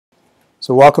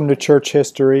So welcome to Church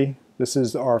History. This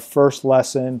is our first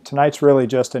lesson. Tonight's really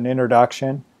just an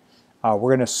introduction. We're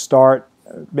going to start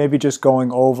maybe just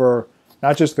going over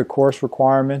not just the course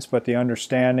requirements, but the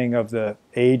understanding of the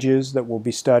ages that we'll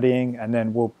be studying, and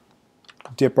then we'll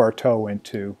dip our toe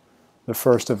into the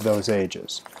first of those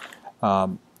ages.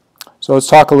 So let's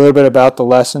talk a little bit about the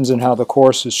lessons and how the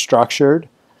course is structured.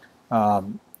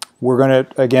 We're going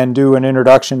to, again, do an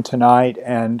introduction tonight,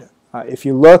 and if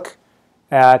you look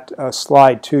at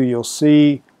slide 2, you'll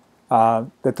see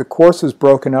that the course is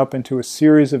broken up into a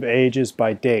series of ages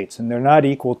by dates, and they're not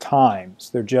equal times.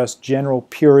 They're just general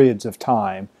periods of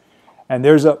time. And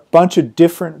there's a bunch of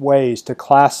different ways to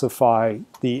classify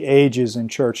the ages in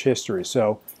church history.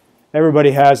 So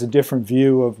everybody has a different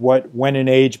view of when an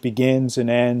age begins and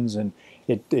ends, and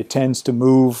it tends to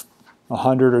move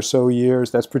 100 or so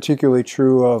years. That's particularly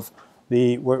true of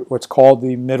what's called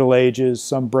the Middle Ages.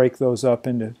 Some break those up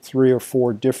into 3 or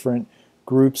 4 different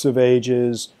groups of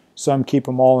ages. Some keep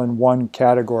them all in one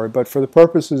category. But for the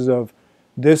purposes of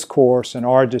this course and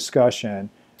our discussion,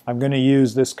 I'm going to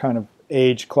use this kind of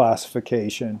age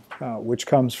classification, which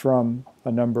comes from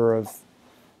a number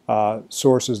of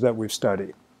sources that we've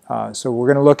studied. So we're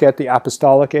going to look at the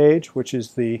Apostolic Age, which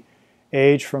is the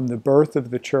age from the birth of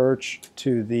the church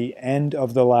to the end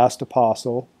of the last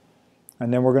apostle.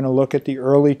 And then we're going to look at the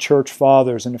early church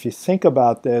fathers. And if you think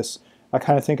about this, I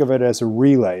kind of think of it as a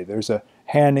relay. There's a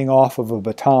handing off of a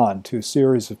baton to a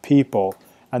series of people,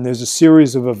 and there's a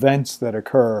series of events that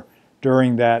occur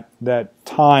during that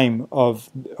time of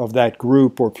that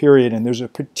group or period, and there's a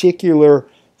particular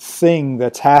thing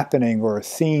that's happening or a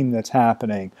theme that's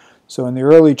happening. So in the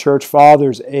early church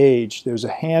fathers' age, there's a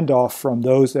handoff from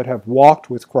those that have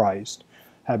walked with Christ,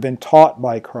 have been taught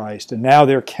by Christ, and now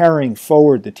they're carrying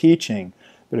forward the teaching.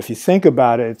 But if you think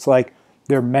about it, it's like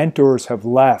their mentors have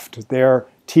left, their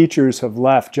teachers have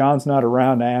left. John's not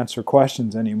around to answer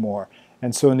questions anymore.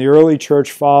 And so in the early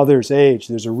church fathers' age,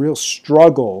 there's a real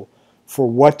struggle for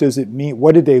what does it mean,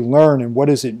 what did they learn, and what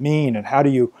does it mean, and how do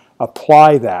you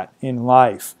apply that in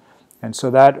life? And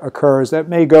so that occurs. That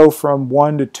may go from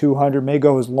 1 to 200, may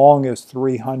go as long as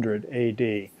 300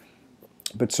 AD.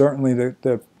 But certainly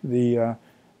the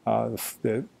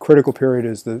critical period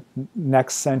is the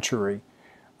next century.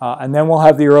 And then we'll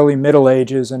have the early Middle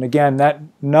Ages, and again, that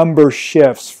number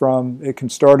shifts from, it can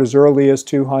start as early as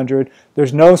 200.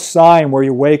 There's no sign where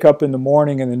you wake up in the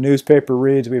morning and the newspaper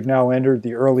reads, we've now entered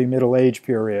the early Middle Age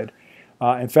period.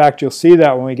 In fact, you'll see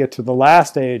that when we get to the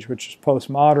last age, which is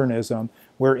postmodernism.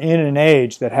 We're in an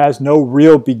age that has no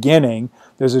real beginning.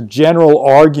 There's a general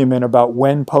argument about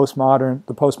when the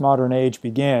postmodern age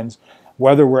begins,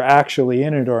 whether we're actually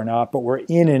in it or not, but we're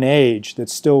in an age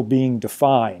that's still being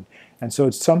defined. And so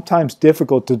it's sometimes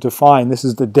difficult to define, this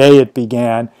is the day it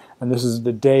began, and this is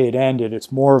the day it ended.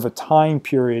 It's more of a time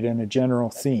period and a general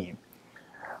theme.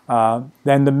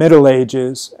 Then the Middle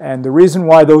Ages, and the reason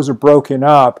why those are broken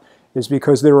up is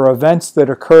because there are events that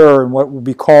occur in what will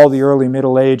be called the early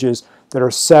Middle Ages that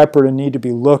are separate and need to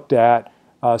be looked at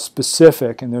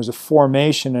specific, and there's a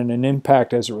formation and an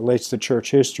impact as it relates to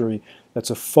church history that's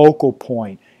a focal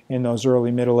point in those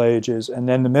early Middle Ages, and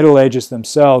then the Middle Ages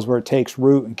themselves where it takes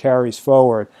root and carries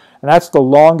forward. And that's the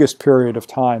longest period of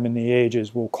time in the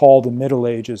ages we'll call the Middle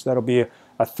Ages. That'll be a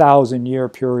 1,000-year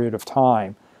period of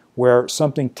time where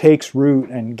something takes root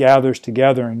and gathers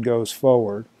together and goes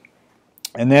forward.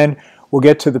 And then we'll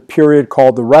get to the period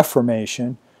called the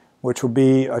Reformation, which will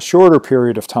be a shorter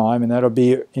period of time, and that'll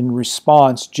be in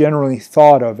response, generally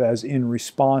thought of as in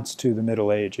response to the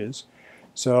Middle Ages.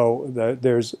 So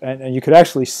and you could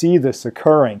actually see this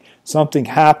occurring. Something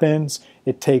happens,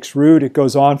 it takes root, it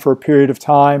goes on for a period of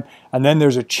time, and then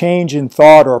there's a change in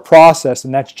thought or a process,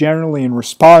 and that's generally in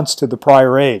response to the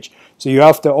prior age. So you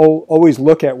have to always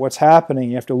look at what's happening.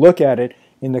 You have to look at it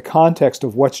in the context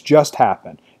of what's just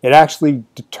happened. It actually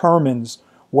determines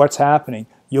what's happening.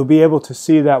 You'll be able to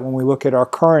see that when we look at our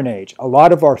current age. A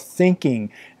lot of our thinking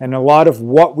and a lot of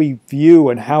what we view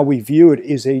and how we view it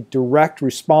is a direct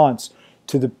response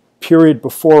to the period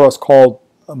before us called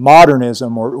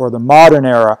modernism or the modern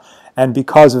era. And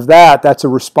because of that, that's a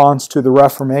response to the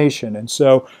Reformation. And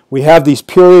so we have these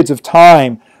periods of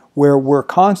time where we're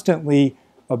constantly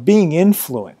being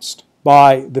influenced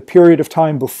by the period of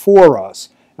time before us.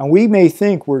 And we may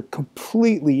think we're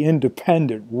completely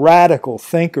independent, radical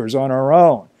thinkers on our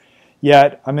own.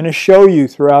 Yet, I'm going to show you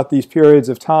throughout these periods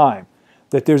of time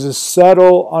that there's a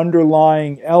subtle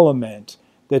underlying element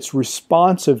that's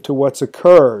responsive to what's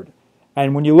occurred.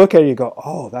 And when you look at it, you go,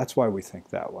 oh, that's why we think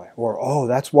that way. Or, oh,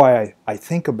 that's why I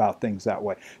think about things that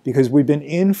way. Because we've been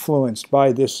influenced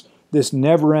by this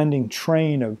never-ending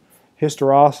train of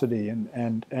historicity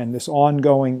and this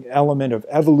ongoing element of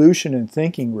evolution in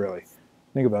thinking, really.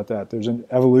 Think about that. There's an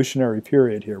evolutionary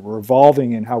period here. We're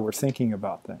evolving in how we're thinking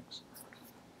about things.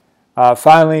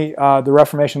 Finally, the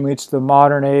Reformation leads to the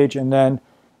modern age, and then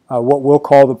what we'll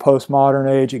call the postmodern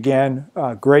age. Again,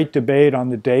 great debate on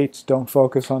the dates. Don't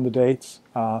focus on the dates.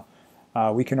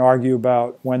 We can argue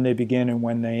about when they begin and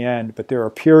when they end, but there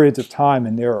are periods of time,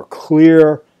 and there are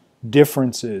clear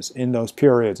differences in those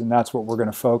periods, and that's what we're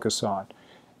going to focus on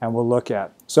and we'll look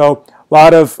at. So a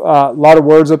lot of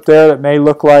words up there that may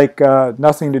look like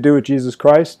nothing to do with Jesus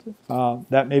Christ.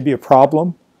 That may be a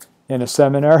problem in a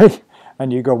seminary.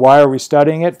 And you go, why are we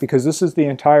studying it? Because this is the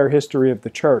entire history of the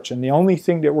church. And the only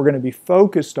thing that we're going to be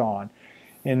focused on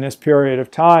in this period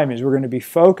of time is we're going to be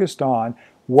focused on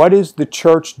what is the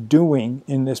church doing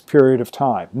in this period of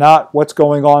time. Not what's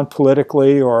going on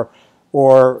politically or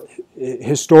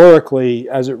historically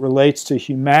as it relates to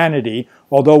humanity,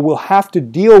 although we'll have to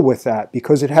deal with that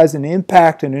because it has an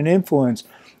impact and an influence.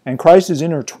 And Christ is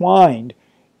intertwined,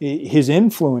 his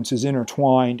influence is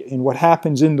intertwined in what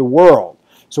happens in the world.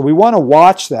 So we want to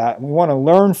watch that and we want to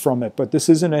learn from it, but this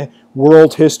isn't a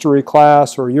world history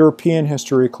class or European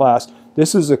history class.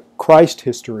 This is a Christ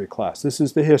history class. This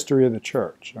is the history of the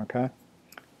church, okay?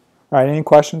 All right, any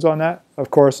questions on that?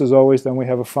 Of course, as always, then we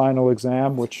have a final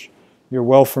exam, which you're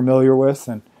well familiar with,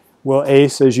 and we'll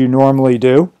ace as you normally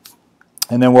do.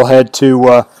 And then we'll head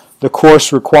to the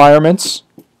course requirements.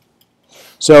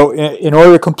 So in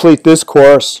order to complete this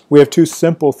course, we have two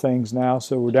simple things now,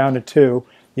 so we're down to two.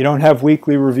 You don't have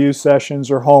weekly review sessions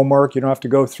or homework. You don't have to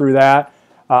go through that.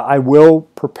 I will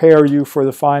prepare you for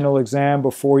the final exam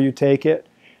before you take it.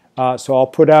 So I'll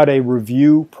put out a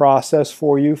review process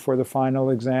for you for the final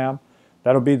exam.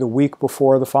 That'll be the week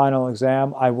before the final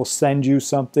exam. I will send you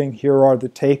something. Here are the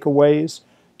takeaways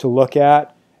to look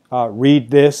at.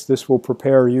 Read this. This will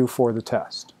prepare you for the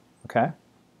test. Okay?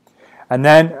 And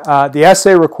then the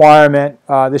essay requirement,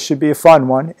 this should be a fun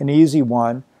one, an easy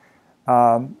one.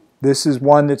 This is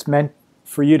one that's meant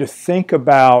for you to think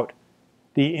about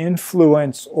the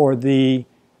influence or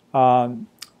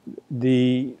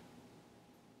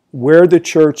where the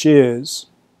church is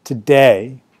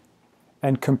today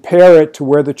and compare it to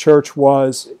where the church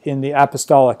was in the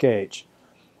apostolic age.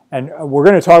 And we're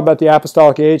going to talk about the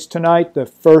apostolic age tonight, the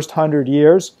first 100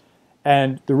 years.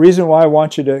 And the reason why I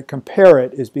want you to compare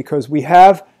it is because we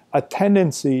have a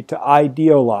tendency to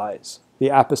idealize the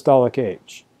apostolic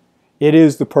age. It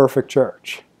is the perfect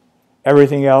church.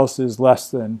 Everything else is less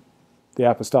than the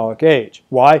apostolic age.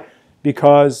 Why?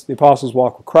 Because the apostles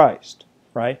walked with Christ,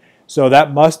 right? So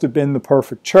that must have been the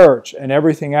perfect church, and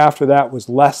everything after that was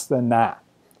less than that.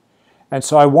 And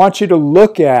so I want you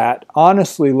to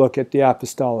honestly look at the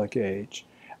apostolic age,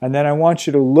 and then I want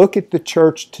you to look at the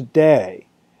church today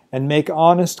and make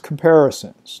honest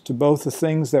comparisons to both the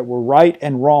things that were right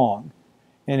and wrong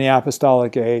in the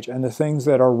apostolic age and the things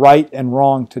that are right and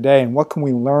wrong today, and what can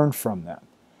we learn from them.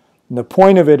 And the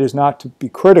point of it is not to be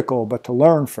critical, but to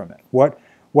learn from it.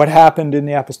 What happened in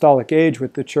the apostolic age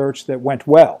with the church that went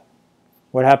well?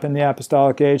 What happened in the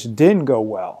apostolic age that didn't go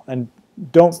well? And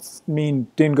don't mean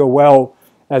didn't go well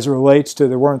as it relates to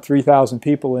there weren't 3,000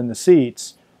 people in the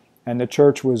seats and the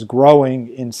church was growing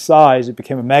in size. It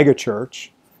became a mega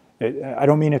church. I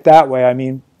don't mean it that way. I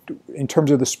mean in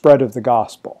terms of the spread of the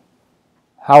gospel.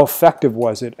 How effective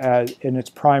was it in its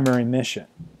primary mission?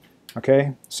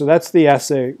 Okay, so that's the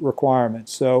essay requirement.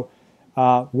 So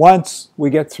once we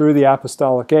get through the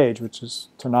apostolic age, which is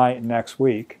tonight and next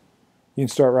week, you can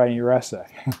start writing your essay.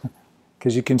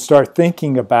 Because you can start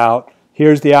thinking about,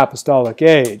 here's the apostolic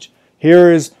age.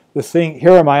 Here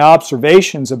are my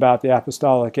observations about the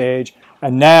apostolic age.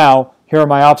 And now, here are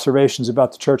my observations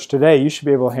about the church today. You should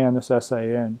be able to hand this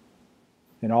essay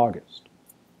in August.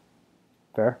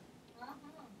 Fair?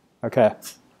 Okay.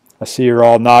 I see you're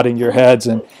all nodding your heads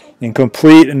and in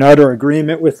complete and utter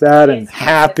agreement with that and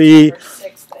happy.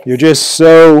 You're just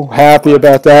so happy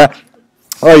about that.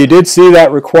 Oh, you did see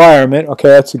that requirement. Okay,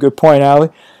 that's a good point, Allie.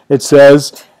 It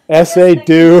says, essay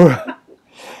due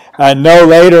no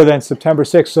later than September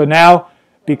 6th. So now,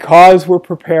 because we're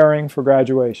preparing for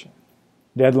graduation,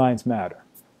 deadlines matter.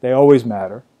 They always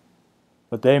matter,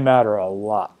 but they matter a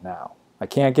lot now. I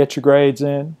can't get your grades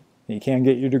in, and you can't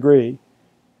get your degree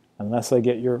unless I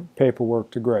get your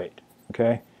paperwork to grade,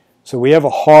 okay? So we have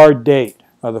a hard date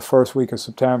of the first week of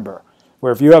September,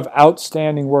 where if you have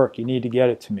outstanding work, you need to get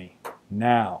it to me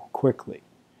now, quickly.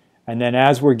 And then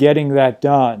as we're getting that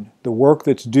done, the work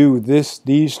that's due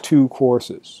these two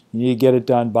courses, you need to get it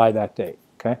done by that date,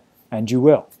 okay? And you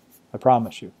will. I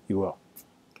promise you, you will,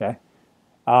 okay?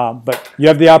 But you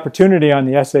have the opportunity on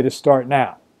the essay to start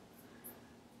now.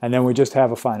 and then we just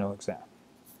have a final exam.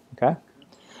 Okay?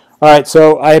 All right,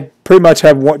 so I pretty much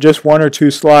have just one or two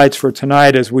slides for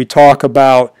tonight as we talk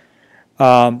about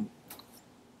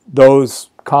those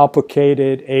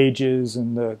complicated ages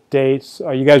and the dates.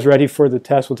 Are you guys ready for the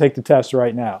test? We'll take the test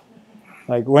right now.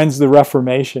 Like, when's the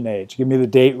Reformation age? Give me the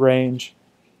date range.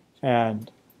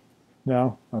 And,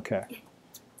 no? Okay.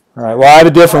 All right, well, I have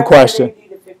a different question.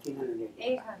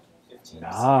 800.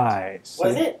 Nice.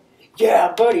 Was it?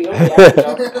 Yeah, buddy.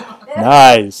 Okay,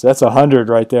 Nice. That's 100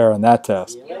 right there on that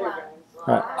test. All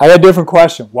right. I got a different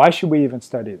question. Why should we even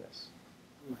study this?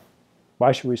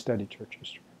 Why should we study church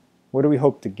history? What do we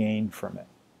hope to gain from it?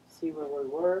 See where we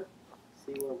were,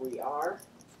 see where we are,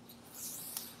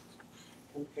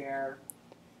 compare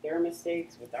their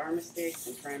mistakes with our mistakes,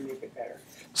 and try and make it better.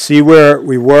 See where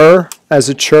we were as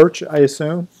a church, I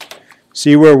assume.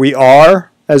 See where we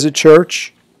are as a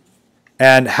church,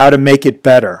 and how to make it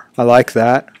better. I like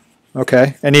that.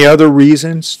 Okay. Any other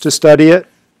reasons to study it?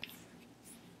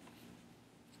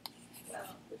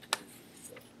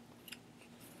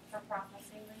 For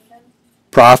prophecy reasons.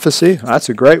 Prophecy. That's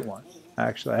a great one.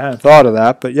 Actually, I hadn't thought of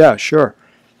that, but yeah, sure.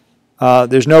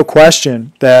 There's no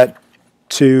question that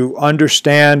to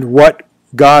understand what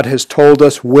God has told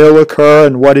us will occur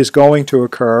and what is going to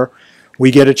occur,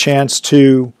 we get a chance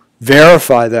to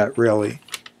verify that really.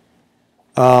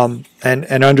 And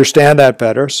understand that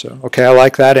better. So, okay, I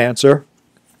like that answer.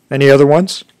 Any other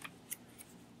ones?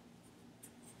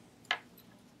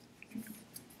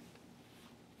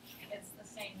 It's the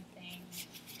same thing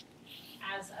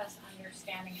as us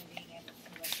understanding and being able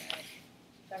to look at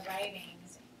the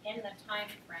writings in the time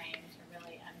frame to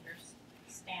really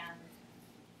understand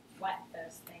what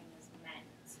those things meant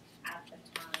at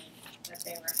the time that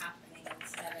they were happening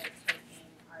instead of taking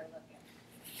our look at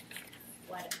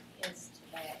what it is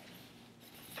today.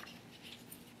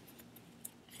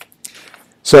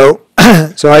 So,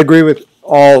 so I agree with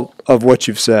all of what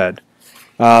you've said.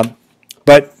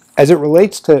 But as it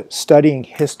relates to studying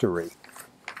history,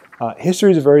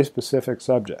 history is a very specific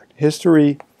subject.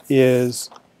 History is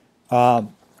a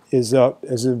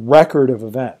record of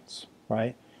events,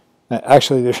 right?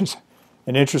 Actually, there's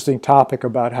an interesting topic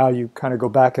about how you kind of go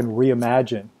back and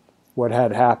reimagine what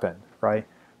had happened, right?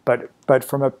 But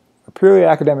from a purely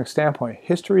academic standpoint,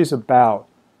 history is about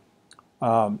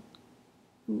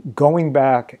going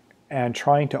back and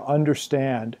trying to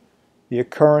understand the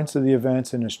occurrence of the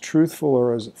events in as truthful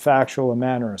or as factual a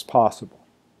manner as possible.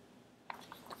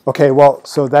 Okay, well,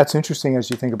 so that's interesting as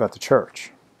you think about the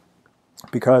church,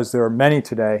 because there are many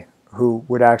today who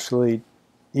would actually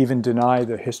even deny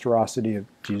the historicity of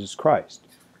Jesus Christ.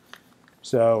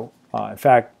 So, in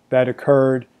fact, that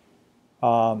occurred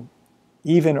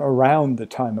even around the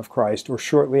time of Christ or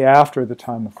shortly after the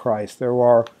time of Christ. There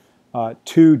are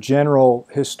two general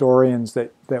historians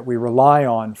that we rely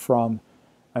on from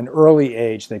an early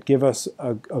age that give us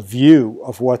a view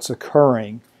of what's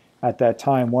occurring at that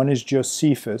time. One is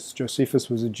Josephus. Josephus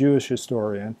was a Jewish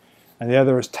historian, and the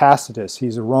other is Tacitus.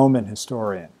 He's a Roman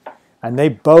historian. And they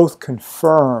both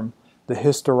confirm the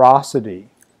historicity,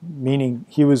 meaning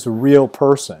he was a real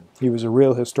person. He was a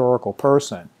real historical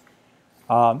person.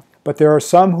 But there are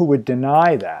some who would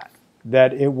deny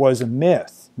that it was a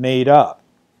myth made up,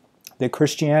 that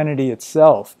Christianity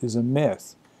itself is a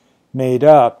myth made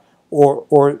up,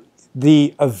 or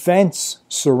the events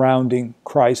surrounding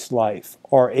Christ's life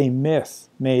are a myth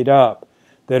made up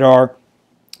that are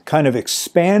kind of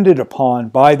expanded upon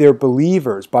by their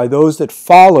believers, by those that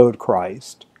followed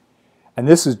Christ. And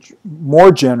this is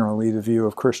more generally the view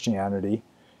of Christianity,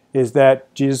 is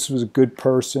that Jesus was a good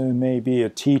person, maybe a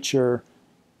teacher.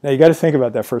 Now you got to think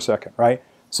about that for a second, right?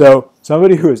 So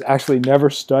somebody who has actually never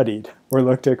studied or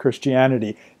looked at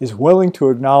Christianity is willing to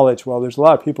acknowledge, well, there's a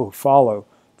lot of people who follow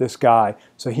this guy,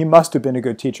 so he must have been a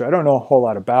good teacher. I don't know a whole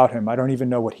lot about him. I don't even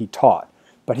know what he taught.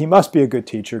 But he must be a good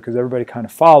teacher because everybody kind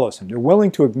of follows him. They're willing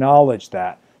to acknowledge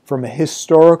that from a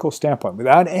historical standpoint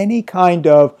without any kind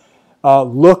of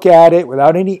look at it,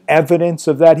 without any evidence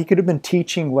of that. He could have been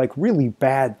teaching like really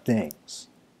bad things.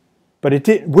 But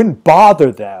it wouldn't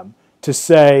bother them to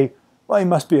say, well, he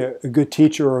must be a good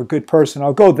teacher or a good person.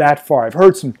 I'll go that far. I've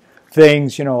heard some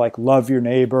things, like love your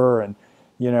neighbor and,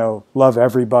 love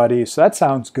everybody. So that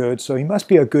sounds good. So he must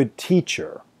be a good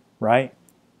teacher, right?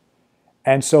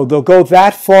 And so they'll go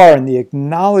that far in the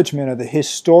acknowledgement of the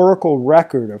historical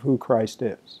record of who Christ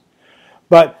is.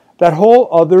 But that whole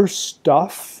other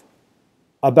stuff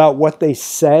about what they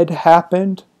said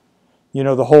happened,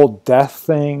 the whole death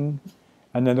thing,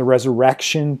 and then the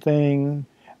resurrection thing,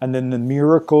 and then the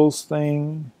miracles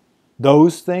thing,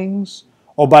 those things.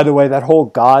 Oh, by the way, that whole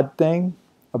God thing,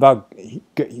 about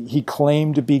he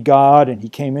claimed to be God and he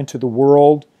came into the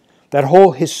world. That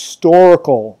whole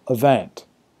historical event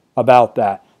about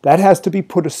that has to be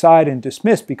put aside and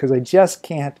dismissed because I just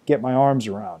can't get my arms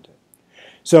around it.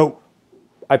 So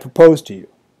I propose to you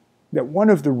that one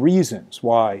of the reasons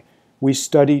why we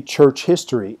study church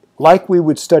history, like we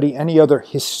would study any other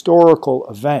historical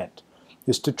event,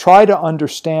 is to try to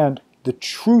understand the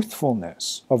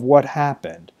truthfulness of what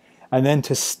happened and then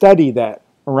to study that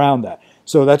around that.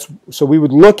 So we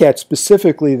would look at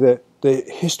specifically the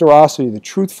historicity, the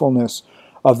truthfulness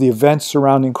of the events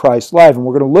surrounding Christ's life, and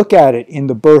we're going to look at it in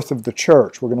the birth of the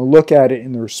church. We're going to look at it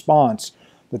in the response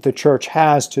that the church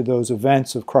has to those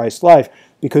events of Christ's life,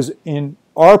 because in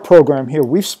our program here,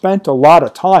 we've spent a lot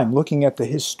of time looking at the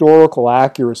historical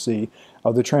accuracy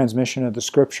of the transmission of the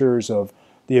Scriptures, of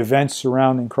the events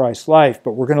surrounding Christ's life,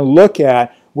 but we're going to look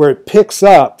at where it picks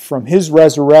up from his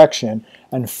resurrection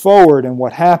and forward and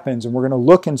what happens, and we're going to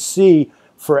look and see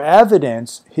for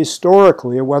evidence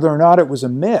historically of whether or not it was a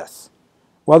myth,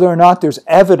 whether or not there's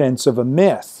evidence of a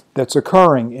myth that's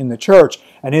occurring in the church,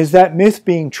 and is that myth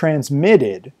being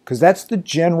transmitted, because that's the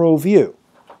general view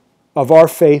of our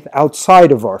faith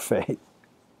outside of our faith.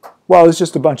 Well, it's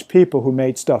just a bunch of people who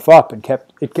made stuff up and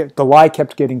the lie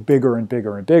kept getting bigger and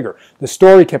bigger and bigger. The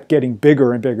story kept getting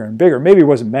bigger and bigger and bigger. Maybe it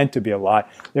wasn't meant to be a lie.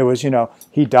 It was,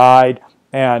 he died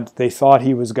and they thought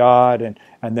he was God, and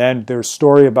then their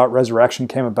story about resurrection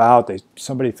came about.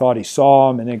 Somebody thought he saw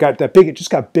him, and it got that big. It just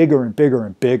got bigger and bigger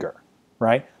and bigger,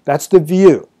 right? That's the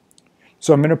view.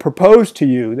 So I'm going to propose to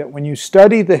you that when you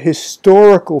study the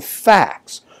historical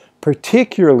facts,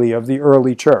 particularly of the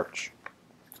early church,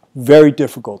 very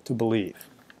difficult to believe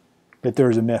that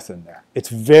there's a myth in there. It's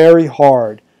very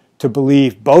hard to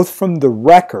believe, both from the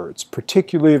records,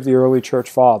 particularly of the early church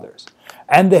fathers,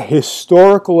 and the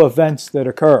historical events that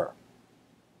occur,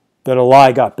 that a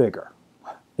lie got bigger.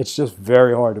 It's just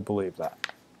very hard to believe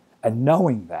that. And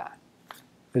knowing that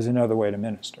is another way to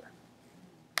minister.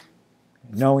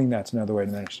 Knowing that's another way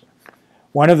to minister.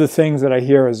 One of the things that I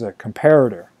hear as a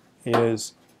comparator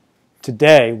is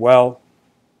today,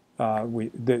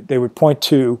 they would point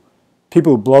to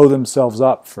people who blow themselves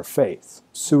up for faith,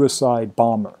 suicide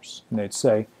bombers, and they'd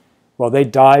say, well, they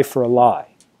die for a lie.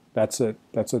 That's a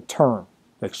term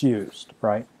that's used,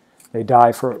 right? They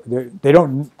die for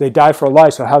a lie,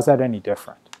 so how's that any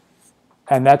different?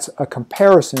 And that's a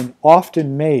comparison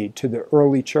often made to the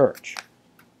early church.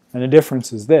 And the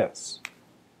difference is this: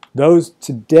 those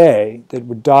today that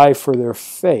would die for their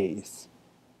faith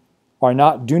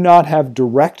do not have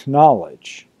direct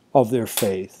knowledge of their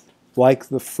faith like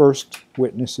the first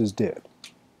witnesses did.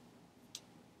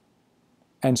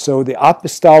 And so the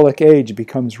apostolic age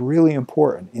becomes really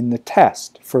important in the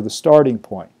test for the starting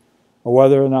point of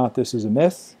whether or not this is a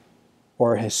myth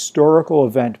or a historical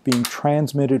event being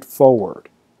transmitted forward,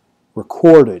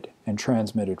 recorded and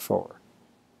transmitted forward,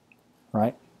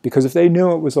 right? Because if they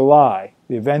knew it was a lie,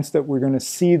 the events that we're going to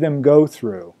see them go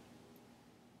through,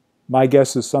 my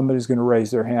guess is somebody's going to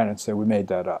raise their hand and say, we made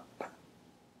that up.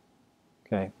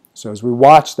 Okay? So as we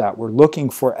watch that, we're looking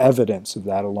for evidence of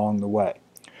that along the way.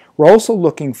 We're also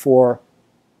looking for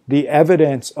the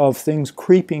evidence of things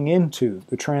creeping into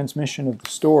the transmission of the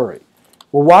story.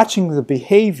 We're watching the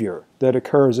behavior that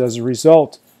occurs as a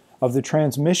result of the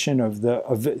transmission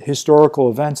of historical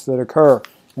events that occur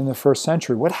in the first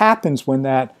century. What happens when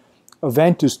that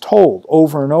event is told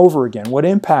over and over again? What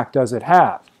impact does it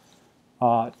have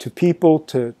to people,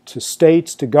 to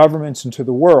states, to governments, and to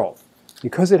the world?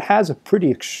 Because it has a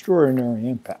pretty extraordinary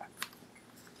impact.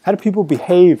 How do people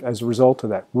behave as a result of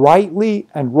that? Rightly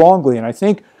and wrongly. And I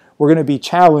think we're going to be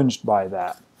challenged by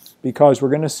that, because we're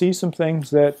going to see some things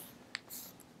that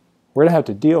we're going to have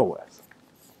to deal with,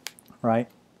 right?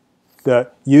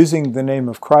 Using the name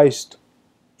of Christ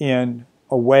in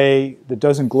a way that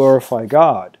doesn't glorify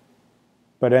God,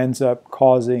 but ends up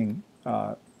causing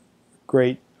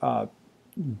great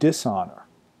dishonor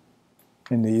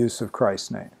in the use of Christ's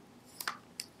name,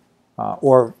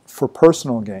 or for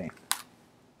personal gain,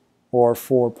 or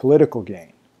for political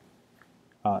gain.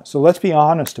 So let's be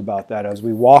honest about that as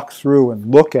we walk through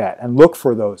and look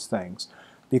for those things.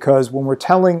 Because when we're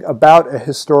telling about a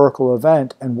historical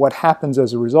event and what happens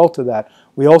as a result of that,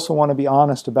 we also want to be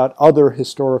honest about other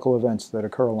historical events that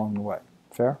occur along the way.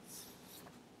 Fair?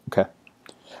 Okay.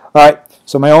 All right,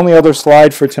 so my only other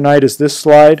slide for tonight is this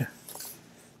slide.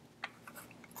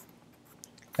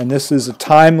 And this is a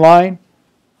timeline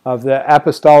of the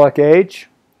apostolic age.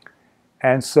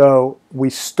 And so we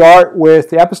start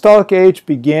with, the apostolic age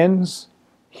begins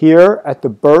here at the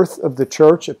birth of the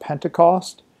church at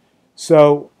Pentecost.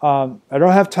 So I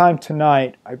don't have time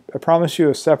tonight. I promise you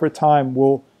a separate time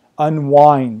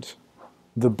unwind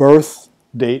the birth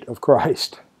date of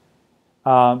Christ.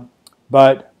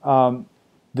 But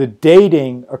the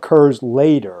dating occurs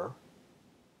later.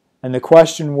 And the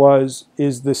question was,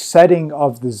 is the setting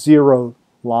of the 0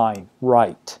 line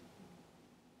right?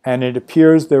 And it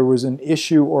appears there was an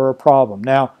issue or a problem.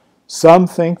 Now, some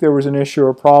think there was an issue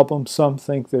or problem, some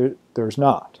think that there's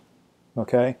not.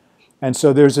 Okay? And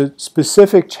so there's a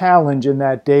specific challenge in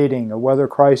that dating of whether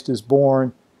Christ is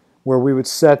born, where we would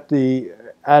set the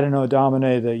Anno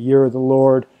Domini, the year of the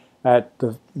Lord, at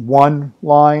the 1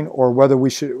 line, or whether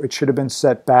it should have been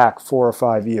set back 4 or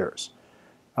 5 years.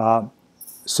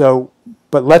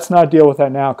 But let's not deal with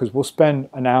that now, because we'll spend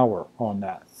an hour on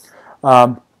that.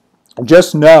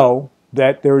 Just know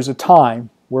that there is a time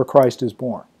where Christ is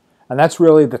born. And that's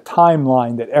really the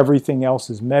timeline that everything else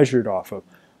is measured off of.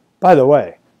 By the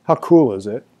way, how cool is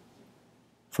it,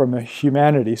 from a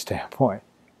humanity standpoint,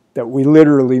 that we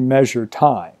literally measure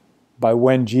time by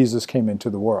when Jesus came into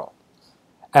the world?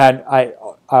 And I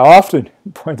often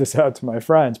point this out to my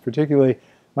friends, particularly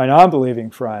my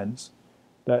non-believing friends,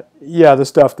 that, yeah, the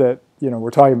stuff that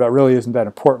we're talking about really isn't that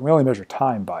important. We only measure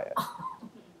time by it,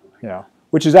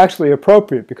 which is actually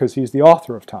appropriate because he's the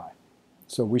author of time.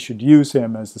 So we should use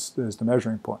him as the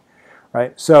measuring point,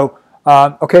 right? So,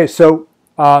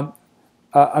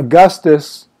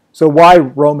 Augustus, so why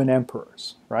Roman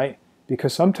emperors, right?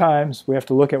 Because sometimes we have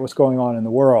to look at what's going on in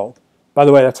the world. By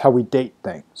the way, that's how we date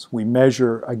things. We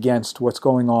measure against what's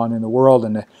going on in the world,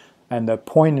 and the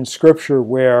point in Scripture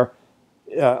where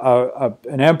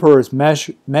an emperor is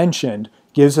mentioned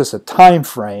gives us a time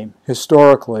frame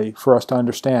historically for us to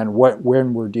understand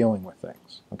when we're dealing with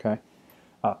things. Okay,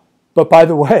 but by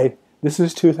the way, this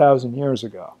is 2,000 years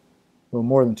ago, a little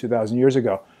more than 2,000 years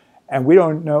ago, and we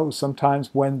don't know sometimes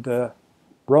when the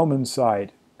Roman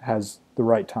side has the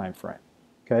right time frame.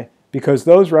 Okay, because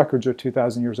those records are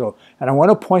 2,000 years old, and I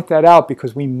want to point that out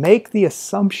because we make the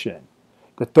assumption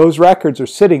that those records are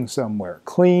sitting somewhere,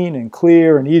 clean and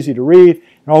clear and easy to read,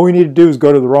 and all we need to do is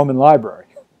go to the Roman library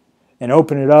and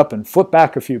open it up and flip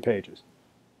back a few pages.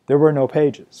 There were no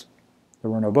pages. There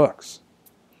were no books.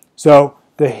 So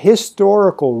the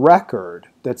historical record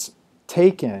that's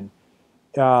taken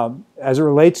as it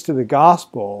relates to the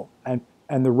gospel and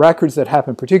the records that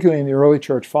happened, particularly in the early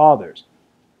church fathers,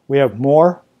 we have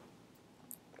more.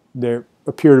 They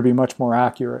appear to be much more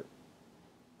accurate.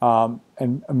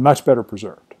 And much better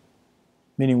preserved,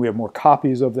 meaning we have more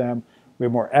copies of them, we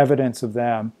have more evidence of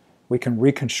them, we can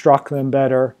reconstruct them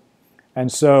better.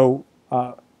 And so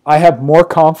I have more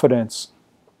confidence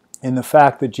in the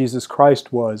fact that Jesus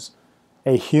Christ was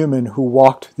a human who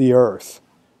walked the earth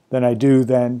than I do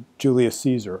than Julius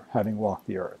Caesar having walked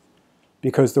the earth.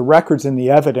 Because the records and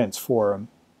the evidence for him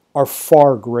are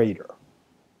far greater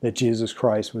that Jesus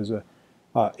Christ was a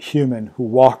human who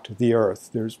walked the earth.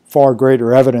 There's far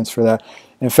greater evidence for that.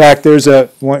 In fact, there's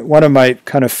one of my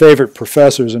kind of favorite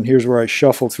professors, and here's where I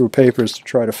shuffle through papers to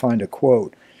try to find a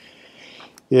quote,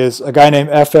 is a guy named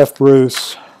F.F.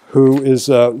 Bruce, who is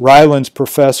Ryland's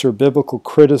professor of biblical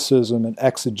criticism and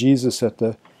exegesis at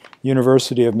the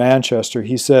University of Manchester.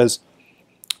 He says,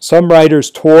 some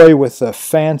writers toy with the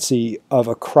fancy of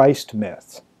a Christ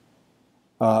myth,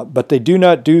 but they do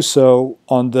not do so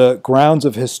on the grounds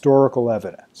of historical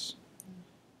evidence.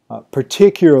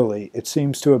 Particularly, it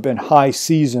seems to have been high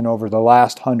season over the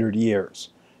last 100 years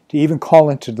to even call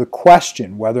into the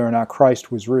question whether or not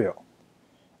Christ was real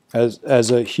as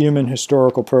a human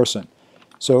historical person.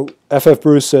 So F.F.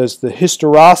 Bruce says, the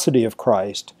historicity of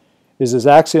Christ is as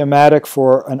axiomatic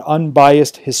for an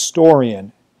unbiased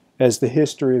historian as the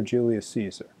history of Julius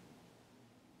Caesar.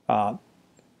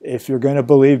 If you're going to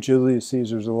believe Julius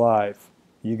Caesar's alive,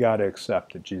 you got to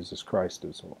accept that Jesus Christ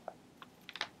is alive.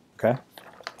 Okay?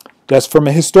 That's from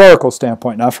a historical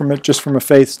standpoint, not just from a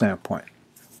faith standpoint.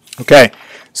 Okay,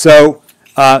 so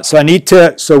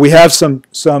we have some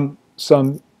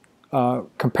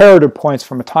comparative points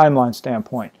from a timeline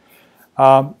standpoint.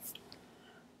 The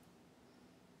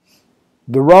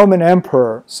Roman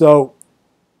emperor. So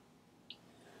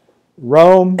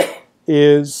Rome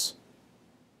is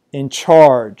in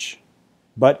charge,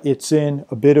 but it's in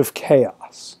a bit of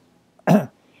chaos.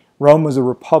 Rome was a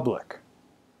republic.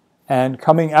 And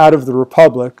coming out of the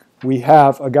republic, we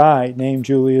have a guy named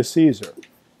Julius Caesar,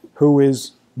 who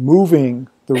is moving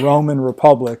the Roman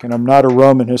Republic, and I'm not a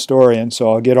Roman historian, so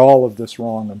I'll get all of this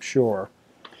wrong, I'm sure.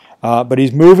 But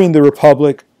he's moving the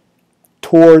republic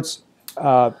towards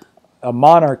a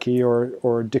monarchy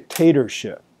or a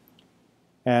dictatorship.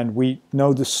 And we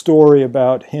know the story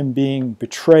about him being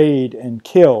betrayed and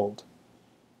killed.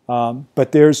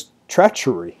 But there's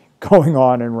treachery going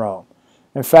on in Rome.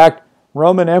 In fact,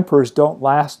 Roman emperors don't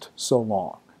last so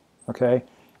long, okay?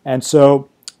 And so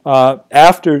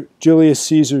after Julius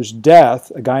Caesar's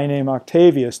death, a guy named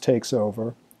Octavius takes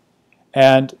over,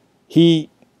 and he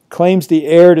claims the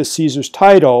heir to Caesar's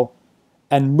title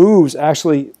and moves.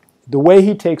 Actually, the way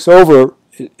he takes over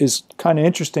is kind of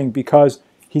interesting because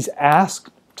he's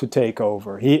asked to take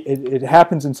over. It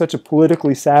happens in such a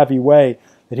politically savvy way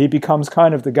that he becomes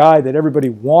kind of the guy that everybody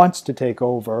wants to take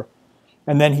over,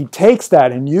 and then he takes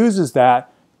that and uses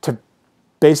that to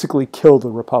basically kill the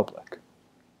Republic.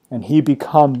 And he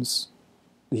takes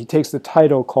the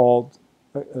title called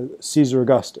Caesar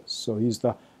Augustus. So he's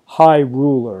the high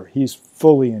ruler. He's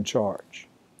fully in charge.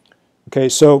 Okay,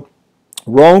 so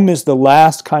Rome is the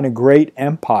last kind of great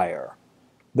empire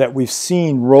that we've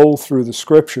seen roll through the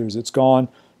scriptures. It's gone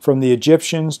from the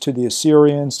Egyptians to the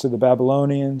Assyrians to the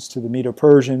Babylonians to the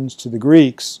Medo-Persians to the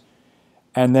Greeks,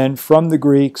 and then from the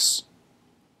Greeks,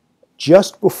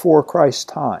 just before Christ's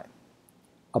time,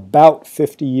 about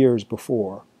 50 years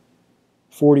before,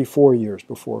 44 years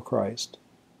before Christ,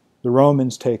 the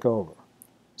Romans take over.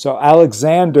 So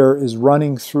Alexander is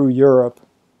running through Europe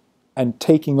and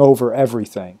taking over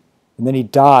everything. And then he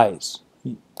dies.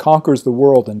 He conquers the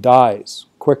world and dies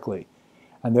quickly.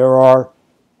 And there are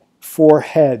 4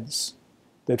 heads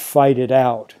that fight it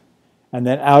out. And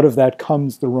then out of that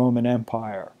comes the Roman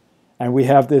Empire. And we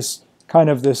have this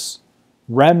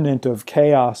remnant of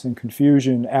chaos and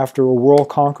confusion after a world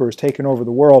conqueror has taken over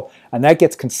the world, and that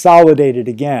gets consolidated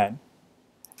again.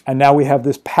 And now we have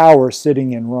this power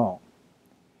sitting in Rome.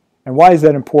 And why is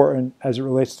that important as it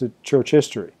relates to church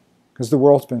history? Because the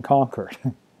world's been conquered.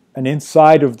 And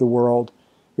inside of the world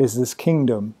is this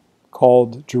kingdom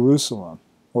called Jerusalem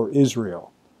or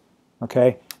Israel.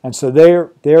 Okay? And so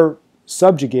they're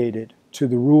subjugated to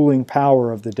the ruling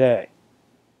power of the day.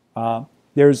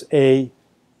 There's a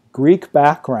Greek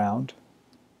background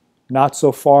not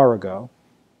so far ago,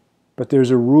 but there's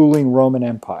a ruling Roman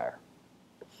Empire.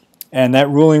 And that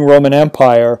ruling Roman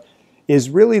Empire is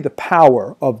really the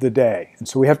power of the day. And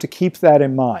so we have to keep that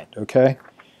in mind, okay?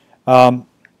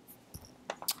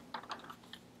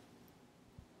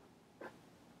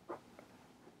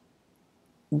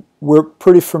 We're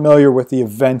pretty familiar with the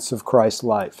events of Christ's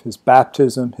life. His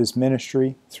baptism, his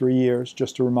ministry, 3 years,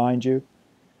 just to remind you.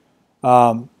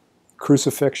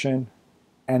 Crucifixion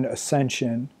and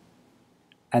ascension,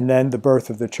 and then the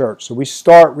birth of the church. So we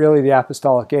start really the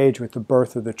apostolic age with the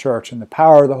birth of the church and the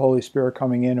power of the Holy Spirit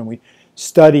coming in, and we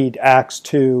studied Acts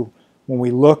 2 when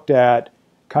we looked at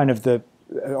kind of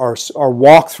our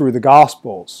walk through the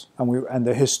Gospels and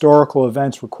the historical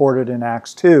events recorded in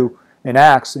Acts 2, in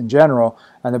Acts in general,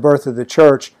 and the birth of the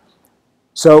church.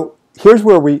 So here's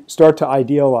where we start to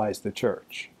idealize the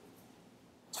church.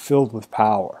 It's filled with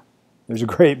power. There's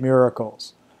great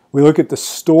miracles. We look at the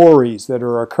stories that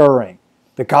are occurring.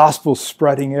 The gospel's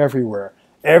spreading everywhere.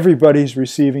 Everybody's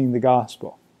receiving the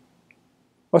gospel.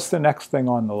 What's the next thing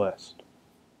on the list?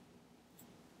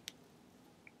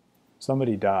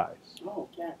 Somebody dies. Oh,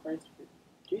 yeah, Christ.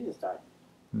 Jesus died.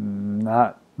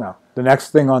 No. The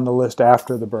next thing on the list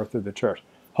after the birth of the church.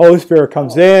 Holy Spirit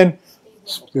comes in.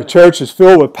 The church is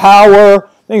filled with power.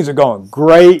 Things are going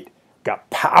great. Got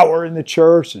power in the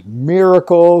church. There's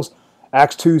miracles.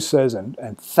 Acts 2 says,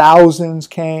 and thousands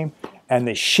came, and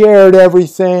they shared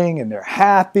everything, and they're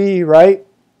happy, right?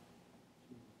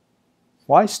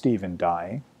 Why is Stephen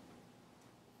dying?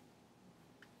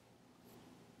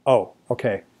 Oh,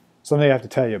 okay. Something I have to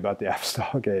tell you about the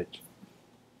apostolic age.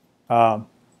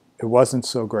 It wasn't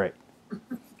so great.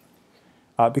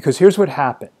 Because here's what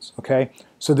happens, okay?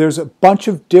 So there's a bunch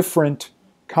of different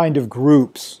kind of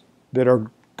groups that are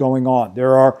going on.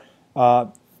 There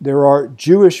are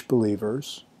Jewish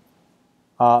believers.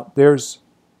 There's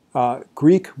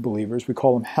Greek believers. We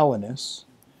call them Hellenists.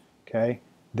 Okay.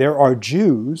 There are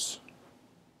Jews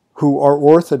who are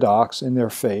orthodox in their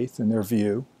faith and their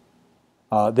view.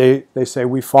 They say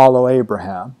we follow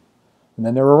Abraham. And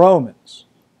then there are Romans.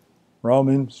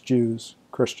 Romans, Jews,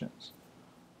 Christians.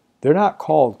 They're not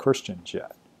called Christians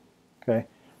yet. Okay.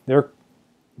 In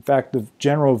fact, the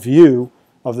general view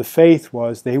of the faith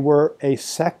was they were a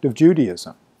sect of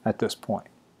Judaism at this point.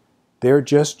 They're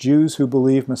just Jews who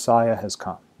believe Messiah has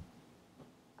come.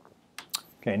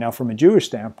 Okay, now from a Jewish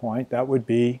standpoint, that would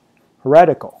be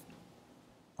heretical.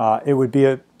 It would be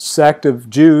a sect of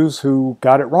Jews who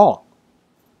got it wrong.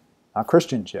 Not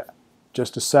Christians yet,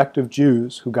 just a sect of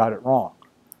Jews who got it wrong.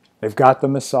 They've got the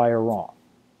Messiah wrong.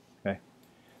 Okay?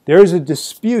 There is a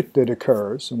dispute that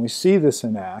occurs, and we see this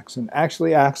in Acts, and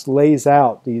actually Acts lays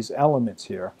out these elements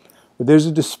here. But there's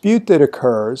a dispute that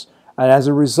occurs, and as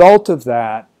a result of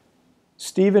that,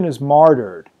 Stephen is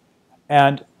martyred.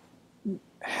 And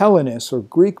Hellenists or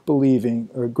Greek believing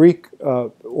or Greek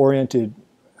oriented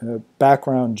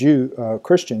background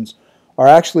Christians are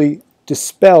actually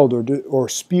dispelled or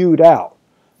spewed out.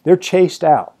 They're chased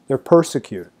out. They're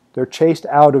persecuted. They're chased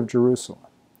out of Jerusalem.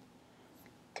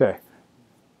 Okay.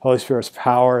 Holy Spirit's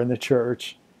power in the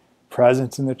church,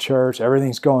 presence in the church,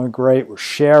 everything's going great. We're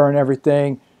sharing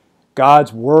everything.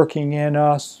 God's working in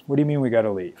us. What do you mean we got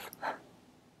to leave?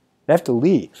 They have to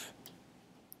leave.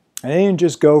 And they didn't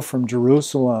just go from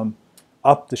Jerusalem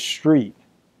up the street.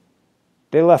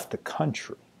 They left the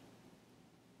country.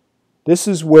 This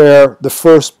is where the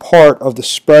first part of the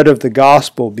spread of the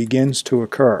gospel begins to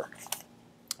occur.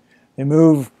 They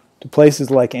move to places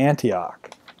like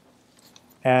Antioch.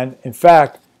 And in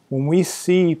fact, when we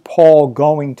see Paul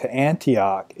going to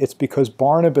Antioch, it's because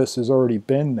Barnabas has already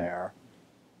been there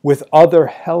with other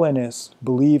Hellenist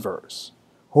believers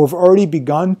who have already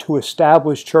begun to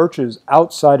establish churches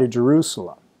outside of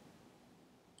Jerusalem.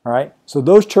 All right? So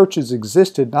those churches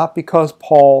existed not because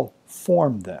Paul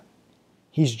formed them.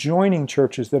 He's joining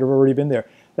churches that have already been there.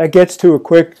 That gets to a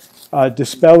quick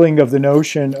dispelling of the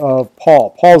notion of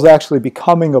Paul. Paul's actually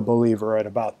becoming a believer at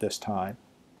about this time.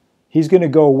 He's going to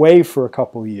go away for a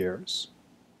couple years.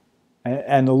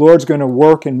 And the Lord's going to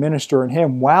work and minister in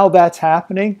him. While that's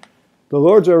happening, the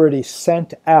Lord's already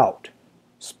sent out,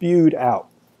 spewed out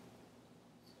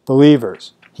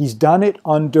believers. He's done it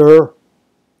under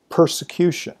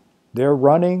persecution. They're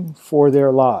running for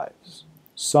their lives.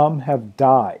 Some have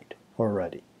died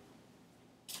already.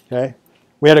 Okay?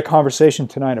 We had a conversation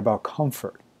tonight about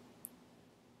comfort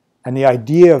and the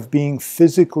idea of being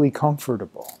physically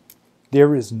comfortable.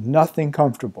 There is nothing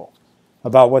comfortable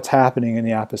about what's happening in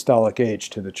the apostolic age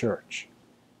to the church.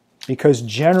 Because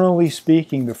generally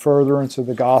speaking, the furtherance of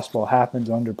the gospel happens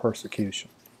under persecution.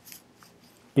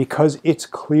 Because it's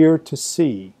clear to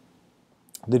see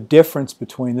the difference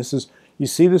between, you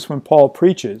see this when Paul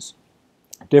preaches,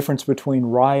 difference between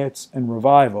riots and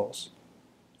revivals.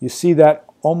 You see that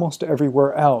almost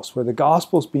everywhere else where the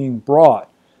gospel's being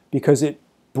brought because it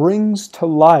brings to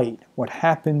light what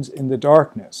happens in the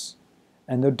darkness.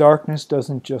 And the darkness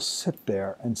doesn't just sit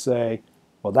there and say,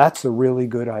 well, that's a really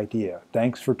good idea.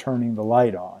 Thanks for turning the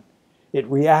light on. It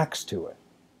reacts to it.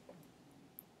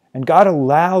 And God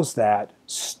allows that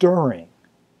stirring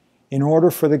in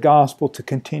order for the gospel to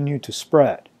continue to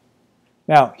spread.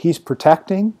 Now, He's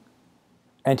protecting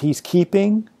and He's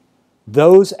keeping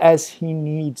those as He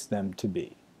needs them to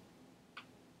be.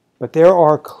 But there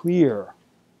are clear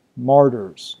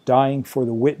martyrs dying for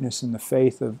the witness and the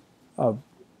faith of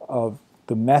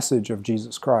the message of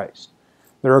Jesus Christ.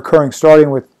 They're occurring starting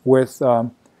with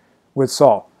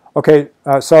Saul. Okay,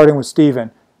 starting with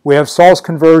Stephen. We have Saul's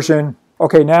conversion.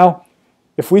 Okay, now,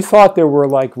 if we thought there were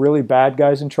like really bad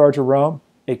guys in charge of Rome,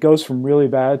 it goes from really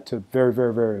bad to very,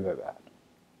 very, very, very bad.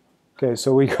 Okay,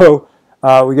 so we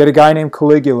get a guy named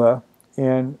Caligula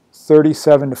in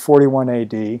 37 to 41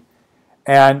 AD,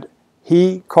 and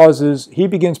he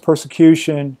begins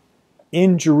persecution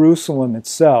in Jerusalem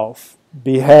itself,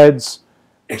 beheads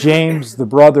James, the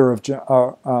brother of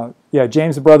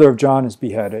John, is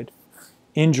beheaded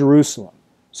in Jerusalem.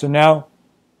 So now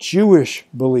Jewish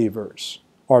believers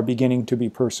are beginning to be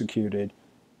persecuted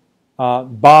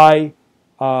by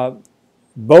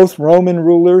both Roman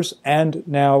rulers, and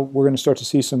now we're going to start to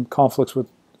see some conflicts with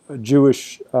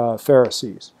Jewish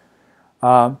Pharisees.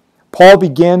 Paul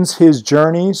begins his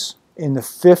journeys in the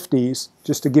 50s,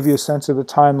 just to give you a sense of the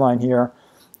timeline here.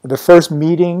 The first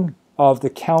meeting of the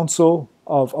Council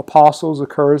of Apostles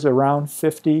occurs around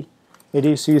 50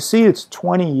 AD. So you see it's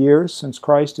 20 years since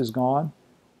Christ is gone.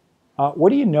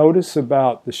 What do you notice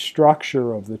about the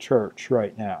structure of the church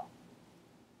right now?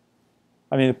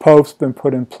 I mean, the Pope's been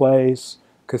put in place,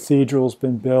 cathedral's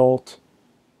been built,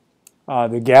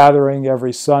 the gathering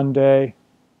every Sunday.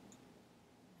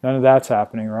 None of that's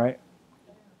happening, right?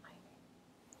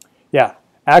 Yeah,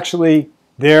 actually,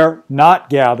 they're not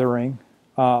gathering,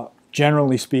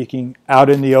 generally speaking, out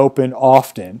in the open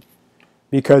often,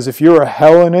 because if you're a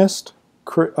Hellenist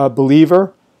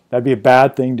believer, that'd be a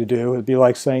bad thing to do. It'd be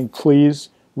like saying, please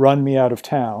run me out of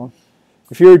town.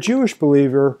 If you're a Jewish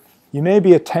believer, you may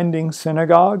be attending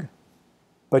synagogue,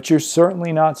 but you're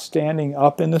certainly not standing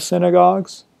up in the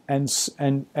synagogues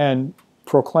and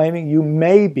proclaiming. You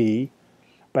may be,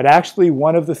 but actually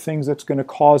one of the things that's going to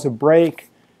cause a break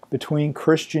between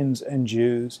Christians and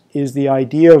Jews is the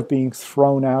idea of being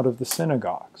thrown out of the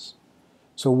synagogues.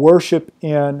 So worship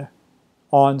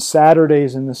on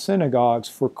Saturdays in the synagogues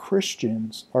for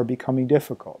Christians are becoming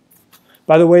difficult.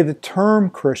 By the way, the term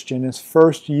Christian is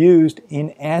first used in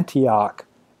Antioch,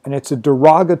 and it's a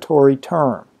derogatory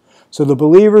term. So the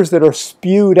believers that are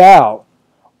spewed out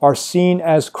are seen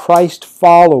as Christ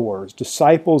followers,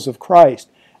 disciples of Christ,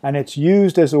 and it's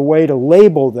used as a way to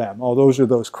label them. Oh, those are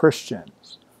those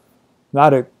Christians.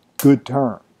 Not a good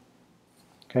term.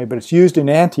 Okay, but it's used in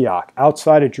Antioch,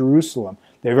 outside of Jerusalem.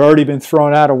 They've already been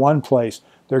thrown out of one place.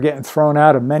 They're getting thrown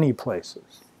out of many places.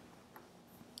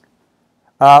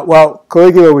 Well,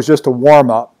 Caligula was just a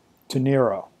warm-up to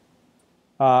Nero.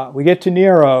 We get to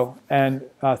Nero, and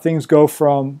things go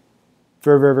from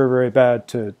very, very, very, very bad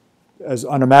to as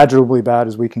unimaginably bad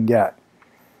as we can get.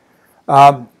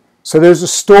 So there's a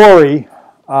story.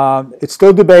 It's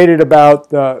still debated about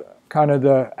the kind of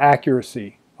the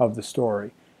accuracy of the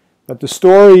story. But the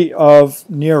story of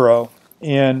Nero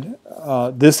in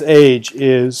this age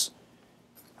is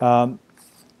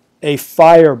a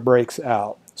fire breaks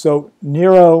out. So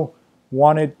Nero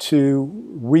wanted to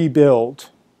rebuild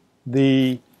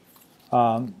the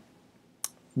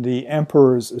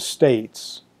emperor's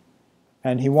estates,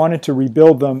 and he wanted to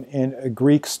rebuild them in a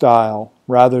Greek style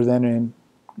rather than in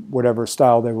whatever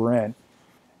style they were in.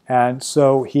 And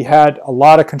so he had a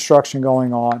lot of construction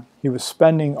going on. He was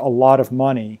spending a lot of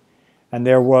money, and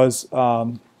there was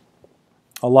a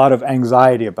lot of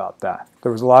anxiety about that.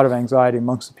 There was a lot of anxiety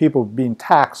amongst the people being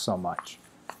taxed so much.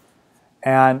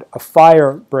 And a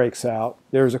fire breaks out.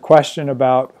 There's a question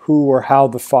about who or how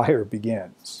the fire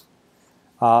begins.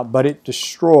 But it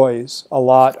destroys a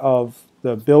lot of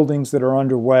the buildings that are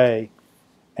underway,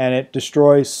 and it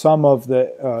destroys some of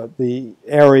the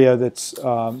area that's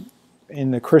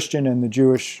in the Christian and the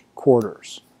Jewish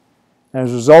quarters. And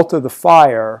as a result of the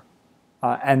fire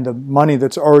and the money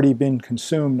that's already been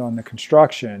consumed on the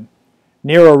construction,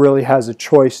 Nero really has a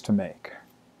choice to make.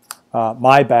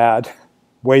 My bad,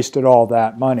 wasted all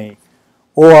that money.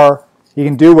 Or he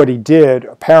can do what he did,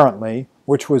 apparently,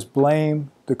 which was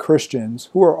blame the Christians,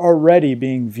 who are already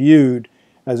being viewed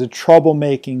as a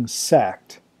troublemaking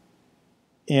sect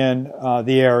in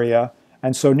the area.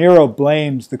 And so Nero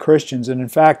blames the Christians and in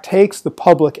fact takes the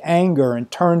public anger and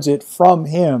turns it from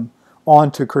him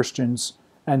onto Christians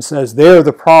and says they're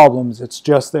the problems, it's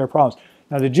just their problems.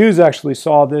 Now the Jews actually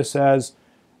saw this as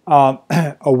a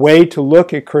way to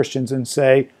look at Christians and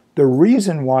say the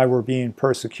reason why we're being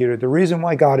persecuted, the reason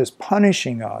why God is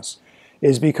punishing us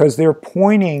is because they're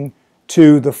pointing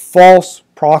to the false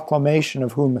proclamation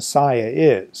of who Messiah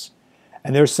is.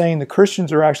 And they're saying the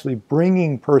Christians are actually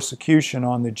bringing persecution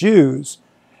on the Jews,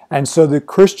 and so the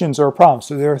Christians are a problem.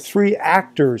 So there are three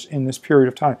actors in this period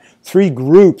of time, three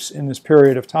groups in this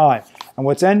period of time. And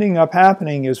what's ending up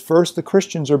happening is first the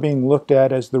Christians are being looked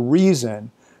at as the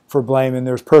reason for blame, and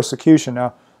there's persecution.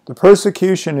 Now, the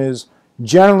persecution is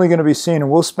generally going to be seen, and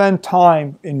we'll spend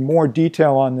time in more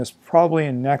detail on this probably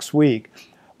in next week,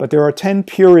 but there are 10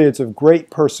 periods of great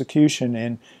persecution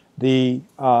in the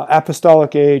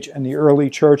apostolic age and the early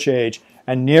church age,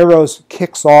 and Nero's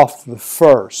kicks off the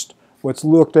first, what's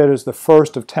looked at as the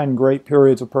first of 10 great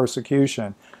periods of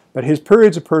persecution. But his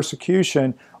periods of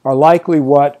persecution are likely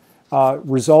what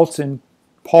results in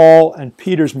Paul and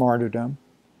Peter's martyrdom.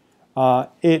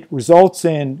 It results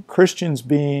in Christians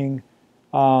being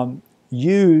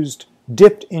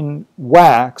dipped in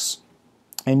wax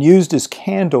and used as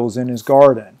candles in his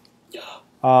garden.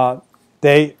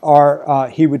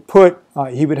 He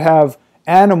would have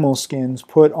animal skins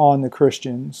put on the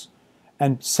Christians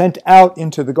and sent out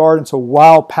into the garden so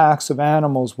wild packs of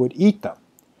animals would eat them.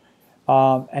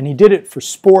 And he did it for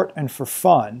sport and for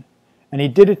fun, and he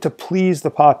did it to please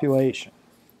the population.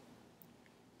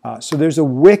 So there's a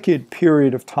wicked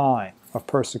period of time of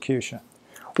persecution.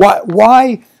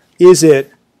 Why is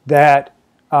it that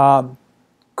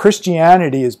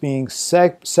Christianity is being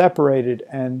separated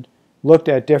and looked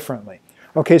at differently?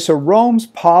 Okay, so Rome's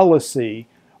policy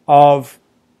of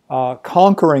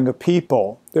conquering a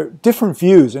people, there are different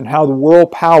views in how the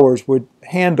world powers would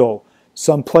handle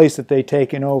some place that they'd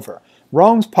taken over.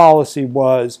 Rome's policy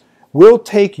was, we'll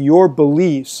take your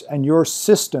beliefs and your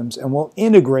systems and we'll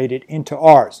integrate it into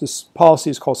ours. This policy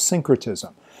is called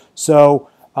syncretism. So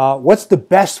what's the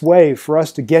best way for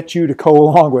us to get you to go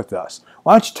along with us?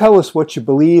 Why don't you tell us what you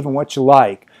believe and what you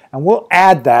like, and we'll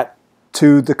add that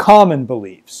to the common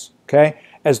beliefs. Okay?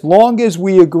 As long as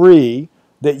we agree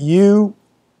that you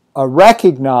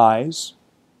recognize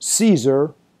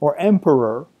Caesar or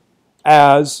emperor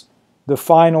as the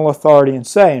final authority and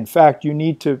say, in fact, you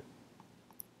need to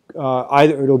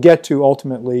it'll get to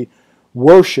ultimately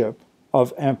worship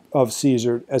of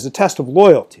Caesar as a test of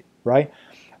loyalty, right?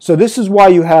 So this is why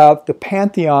you have the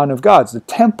pantheon of gods, the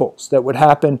temples that would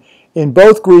happen in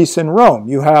both Greece and Rome.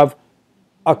 You have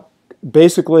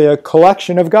basically a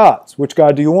collection of gods. Which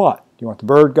god do you want? Do you want the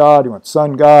bird god? Do you want the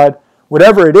sun god?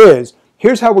 Whatever it is,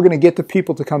 here's how we're going to get the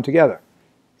people to come together.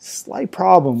 slight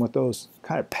problem with those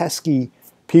kind of pesky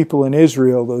people in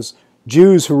Israel, those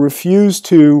Jews who refuse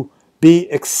to be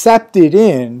accepted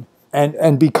in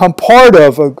and become part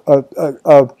of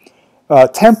a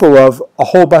temple of a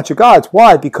whole bunch of gods.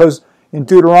 Why? Because in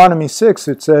Deuteronomy 6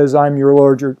 it says, I'm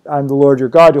the Lord your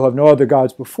God, you'll have no other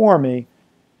gods before me.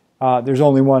 There's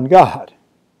only one God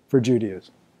for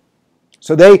Judaism.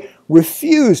 So they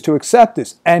refuse to accept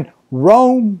this, and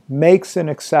Rome makes an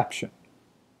exception.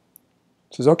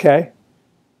 It says, okay,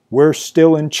 we're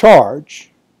still in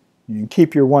charge. You can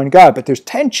keep your one God, but there's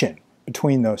tension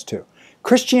between those two.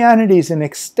 Christianity is an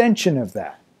extension of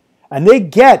that. And they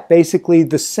get basically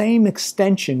the same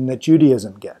extension that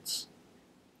Judaism gets.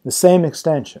 The same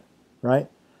extension, right?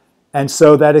 And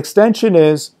so that extension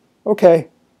is, okay,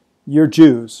 you're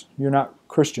Jews, you're not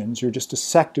Christians, you're just a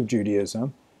sect of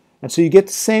Judaism. And so you get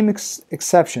the same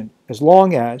exception as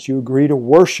long as you agree to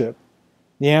worship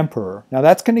the emperor. Now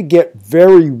that's going to get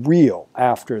very real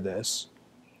after this.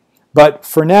 But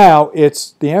for now,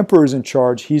 it's the emperor's in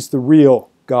charge. He's the real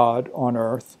God on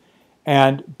earth.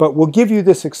 But we'll give you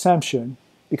this exemption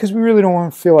because we really don't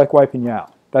want to feel like wiping you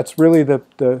out. That's really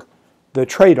the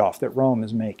trade-off that Rome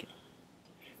is making.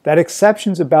 That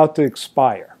exception's about to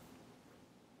expire.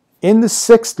 In the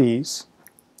 60s,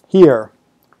 here,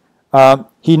 when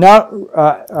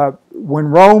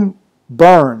Rome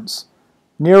burns,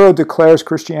 Nero declares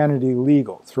Christianity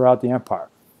legal throughout the empire.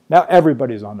 Now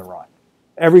everybody's on the run.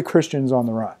 Every Christian's on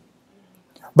the run.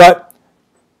 But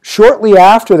shortly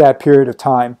after that period of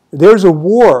time, there's a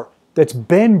war that's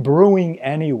been brewing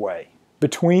anyway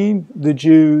between the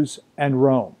Jews and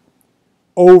Rome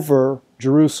over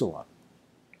Jerusalem.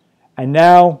 And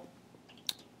now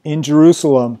in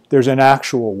Jerusalem, there's an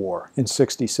actual war in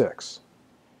 66.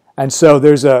 And so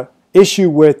there's an issue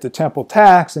with the temple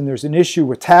tax, and there's an issue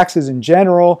with taxes in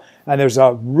general, and there's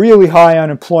a really high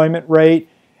unemployment rate.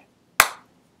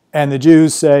 And the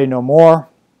Jews say no more,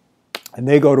 and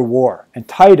they go to war. And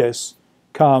Titus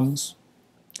comes,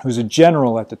 who's a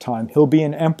general at the time. He'll be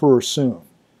an emperor soon.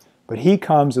 But he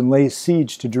comes and lays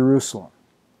siege to Jerusalem.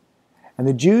 And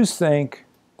the Jews think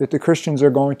that the Christians are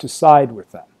going to side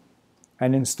with them.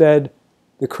 And instead,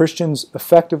 the Christians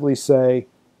effectively say,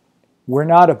 we're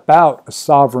not about a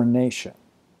sovereign nation.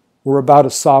 We're about a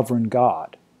sovereign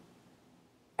God.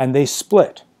 And they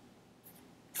split,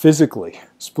 physically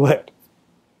split.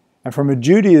 And from a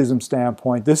Judaism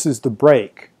standpoint, this is the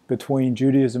break between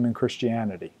Judaism and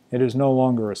Christianity. It is no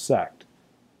longer a sect.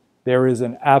 There is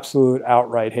an absolute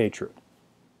outright hatred.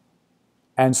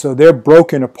 And so they're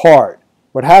broken apart.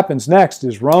 What happens next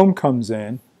is Rome comes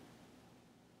in,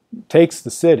 takes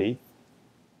the city,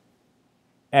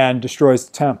 and destroys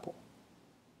the temple.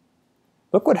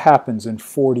 Look what happens in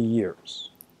 40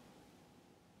 years.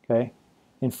 Okay?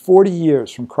 In 40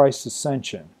 years from Christ's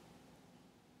ascension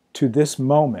to this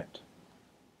moment,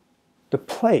 the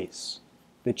place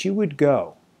that you would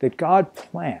go, that God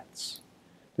plants,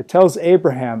 that tells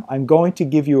Abraham, I'm going to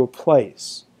give you a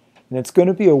place, and it's going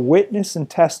to be a witness and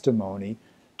testimony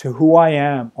to who I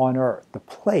am on earth, the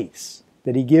place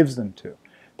that he gives them to,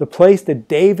 the place that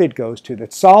David goes to,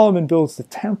 that Solomon builds the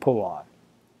temple on.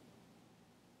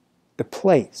 The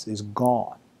place is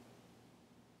gone.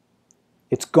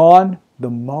 It's gone the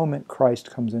moment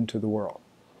Christ comes into the world.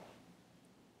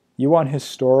 You want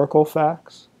historical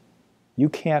facts? You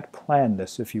can't plan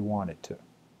this if you wanted to.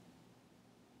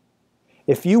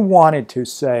 If you wanted to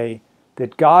say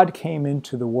that God came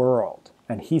into the world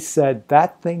and he said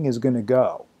that thing is going to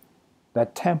go,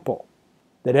 that temple,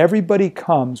 that everybody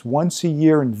comes once a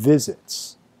year and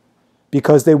visits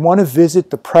because they want to visit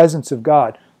the presence of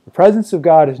God, the presence of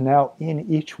God is now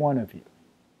in each one of you.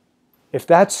 If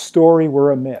that story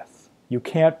were a myth, you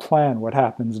can't plan what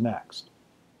happens next.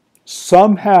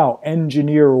 Somehow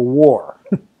engineer a war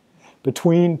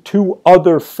between two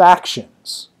other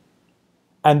factions,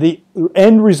 and the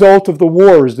end result of the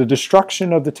war is the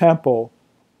destruction of the temple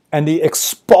and the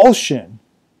expulsion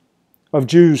of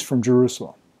Jews from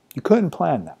Jerusalem. You couldn't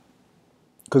plan that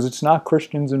because it's not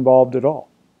Christians involved at all.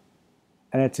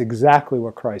 And it's exactly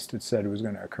what Christ had said was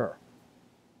going to occur.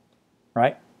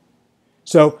 Right?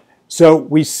 So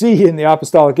we see in the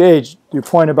apostolic age, your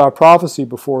point about prophecy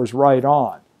before is right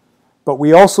on. But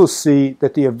we also see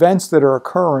that the events that are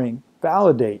occurring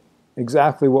validate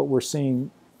exactly what we're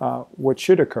seeing, what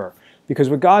should occur. Because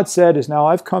what God said is, now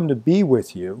I've come to be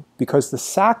with you because the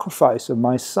sacrifice of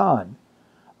my Son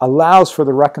allows for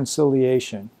the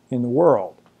reconciliation in the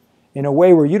world in a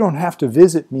way where you don't have to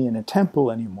visit me in a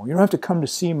temple anymore. You don't have to come to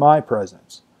see my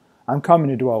presence. I'm coming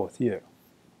to dwell with you.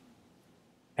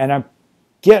 And I'm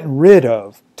getting rid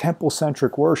of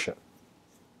temple-centric worship.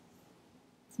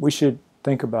 We should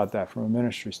think about that from a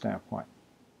ministry standpoint.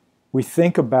 We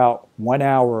think about 1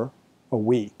 hour a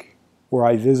week where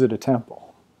I visit a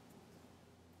temple.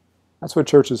 That's what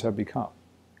churches have become.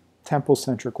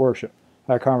 Temple-centric worship.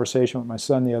 I had a conversation with my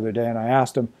son the other day, and I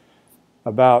asked him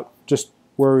about just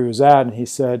where he was at, and he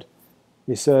said,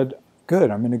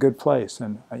 good, I'm in a good place,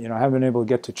 and I haven't been able to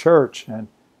get to church, and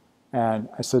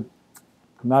I said,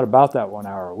 I'm not about that 1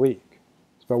 hour a week.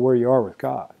 It's about where you are with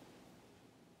God,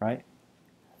 right?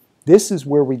 This is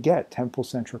where we get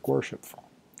temple-centric worship from.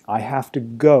 I have to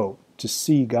go to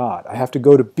see God. I have to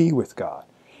go to be with God.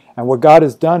 And what God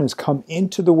has done is come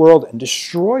into the world and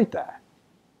destroyed that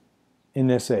in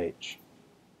this age.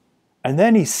 And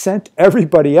then he sent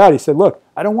everybody out. He said, look,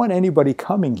 I don't want anybody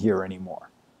coming here anymore.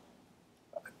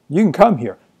 You can come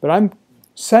here, but I'm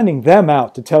sending them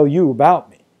out to tell you about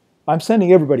me. I'm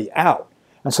sending everybody out.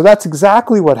 And so that's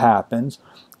exactly what happens,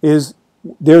 is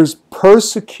there's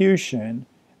persecution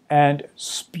and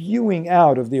spewing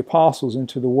out of the apostles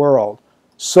into the world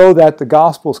so that the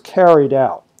gospel's carried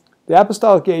out. The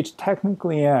apostolic age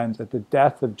technically ends at the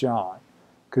death of John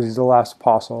because he's the last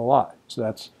apostle alive. So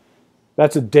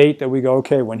that's a date that we go,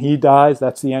 okay, when he dies,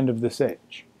 that's the end of this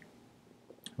age,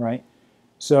 right?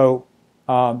 So,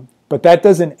 but that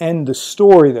doesn't end the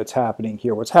story that's happening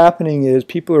here. What's happening is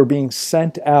people are being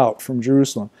sent out from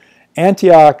Jerusalem.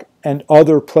 Antioch and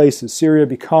other places, Syria,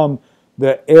 become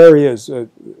the areas,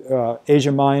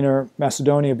 Asia Minor,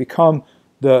 Macedonia, become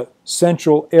the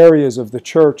central areas of the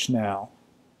church now.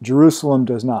 Jerusalem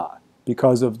does not,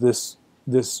 because of this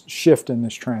shift and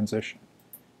this transition.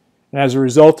 And as a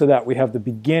result of that, we have the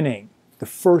beginning, the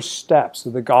first steps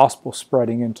of the gospel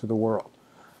spreading into the world,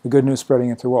 the good news spreading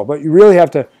into the world. But you really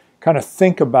have to kind of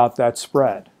think about that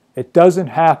spread. It doesn't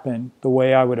happen the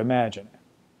way I would imagine it.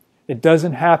 It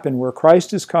doesn't happen where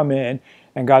Christ has come in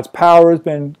and God's power has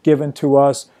been given to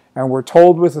us and we're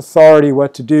told with authority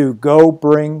what to do. Go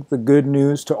bring the good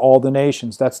news to all the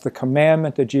nations. That's the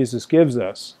commandment that Jesus gives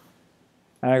us.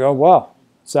 And I go, well,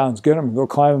 sounds good. I'm going to go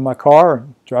climb in my car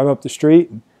and drive up the street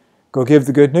and go give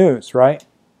the good news, right?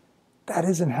 That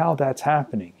isn't how that's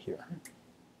happening here.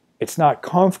 It's not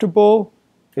comfortable.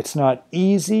 It's not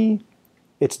easy.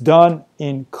 It's done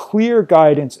in clear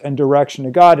guidance and direction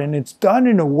to God. And it's done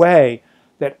in a way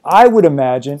that I would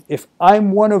imagine if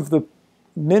I'm one of the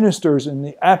ministers in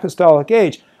the apostolic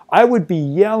age, I would be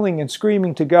yelling and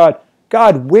screaming to God,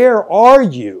 God, where are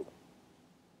you?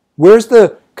 Where's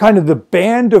the kind of the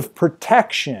band of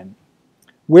protection?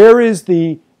 Where is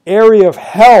the area of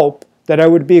help that I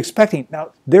would be expecting?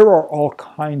 Now, there are all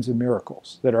kinds of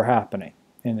miracles that are happening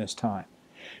in this time.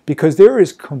 Because there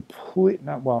is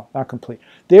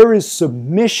there is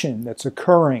submission that's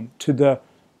occurring to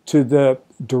the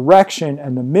direction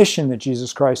and the mission that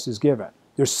Jesus Christ has given.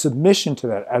 There's submission to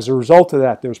that. As a result of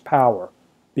that, there's power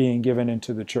being given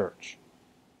into the church.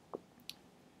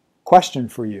 Question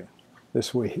for you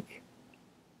this week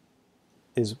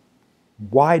is,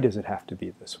 why does it have to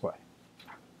be this way?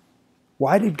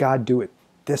 Why did God do it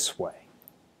this way?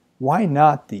 Why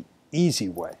not the easy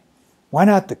way? Why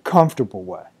not the comfortable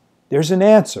way? There's an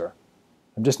answer.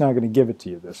 I'm just not going to give it to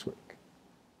you this week.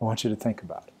 I want you to think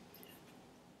about it.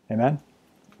 Amen?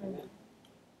 Amen.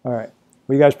 All right.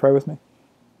 Will you guys pray with me?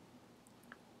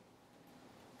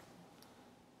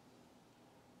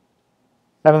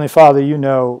 Heavenly Father, you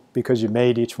know, because you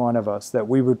made each one of us, that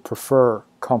we would prefer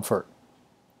comfort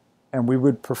and we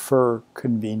would prefer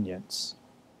convenience.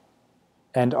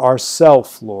 And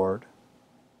ourself, Lord,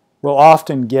 will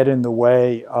often get in the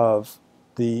way of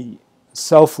the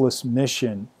selfless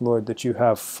mission, Lord, that you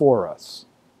have for us.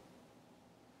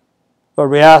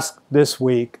 Lord, we ask this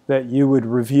week that you would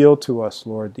reveal to us,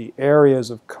 Lord, the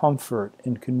areas of comfort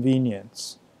and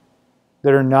convenience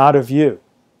that are not of you,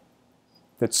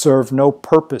 that serve no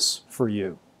purpose for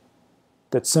you,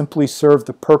 that simply serve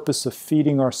the purpose of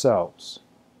feeding ourselves.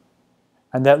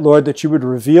 And that, Lord, that you would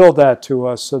reveal that to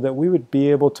us so that we would be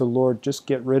able to, Lord, just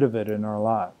get rid of it in our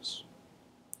lives.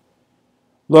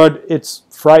 Lord, it's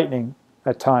frightening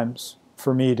at times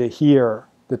for me to hear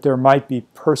that there might be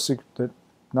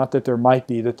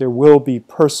that there will be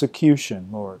persecution,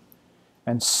 Lord,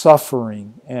 and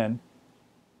suffering and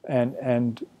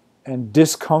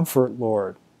discomfort,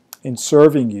 Lord, in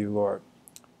serving you, Lord.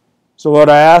 So, Lord,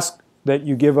 I ask that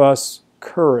you give us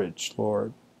courage,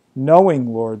 Lord,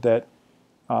 knowing, Lord, that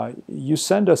you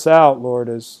send us out, Lord,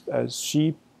 as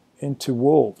sheep into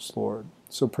wolves, Lord.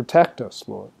 So protect us,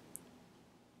 Lord.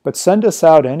 But send us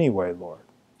out anyway, Lord.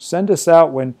 Send us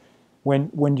out when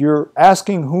you're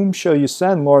asking whom shall you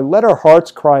send, Lord, let our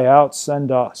hearts cry out,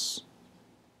 send us.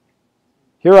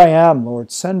 Here I am,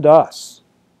 Lord, send us.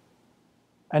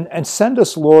 And send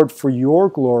us, Lord, for your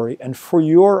glory and for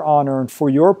your honor and for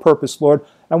your purpose, Lord.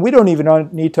 And we don't even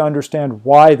need to understand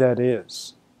why that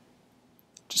is.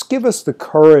 Just give us the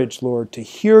courage, Lord, to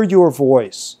hear your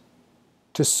voice,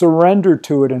 to surrender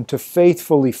to it and to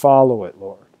faithfully follow it,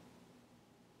 Lord.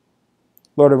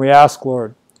 Lord, and we ask,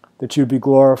 Lord, that you be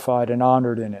glorified and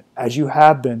honored in it, as you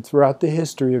have been throughout the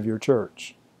history of your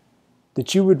church.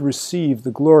 That you would receive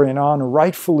the glory and honor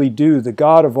rightfully due the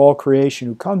God of all creation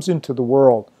who comes into the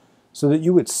world so that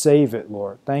you would save it,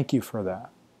 Lord. Thank you for that.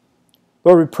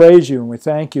 Lord, we praise you and we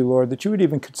thank you, Lord, that you would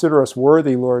even consider us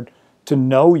worthy, Lord, to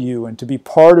know you and to be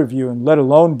part of you and let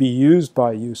alone be used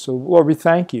by you. So, Lord, we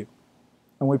thank you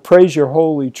and we praise your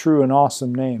holy, true, and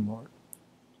awesome name, Lord.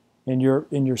 In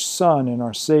your Son and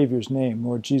our Savior's name,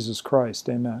 Lord Jesus Christ.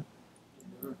 Amen.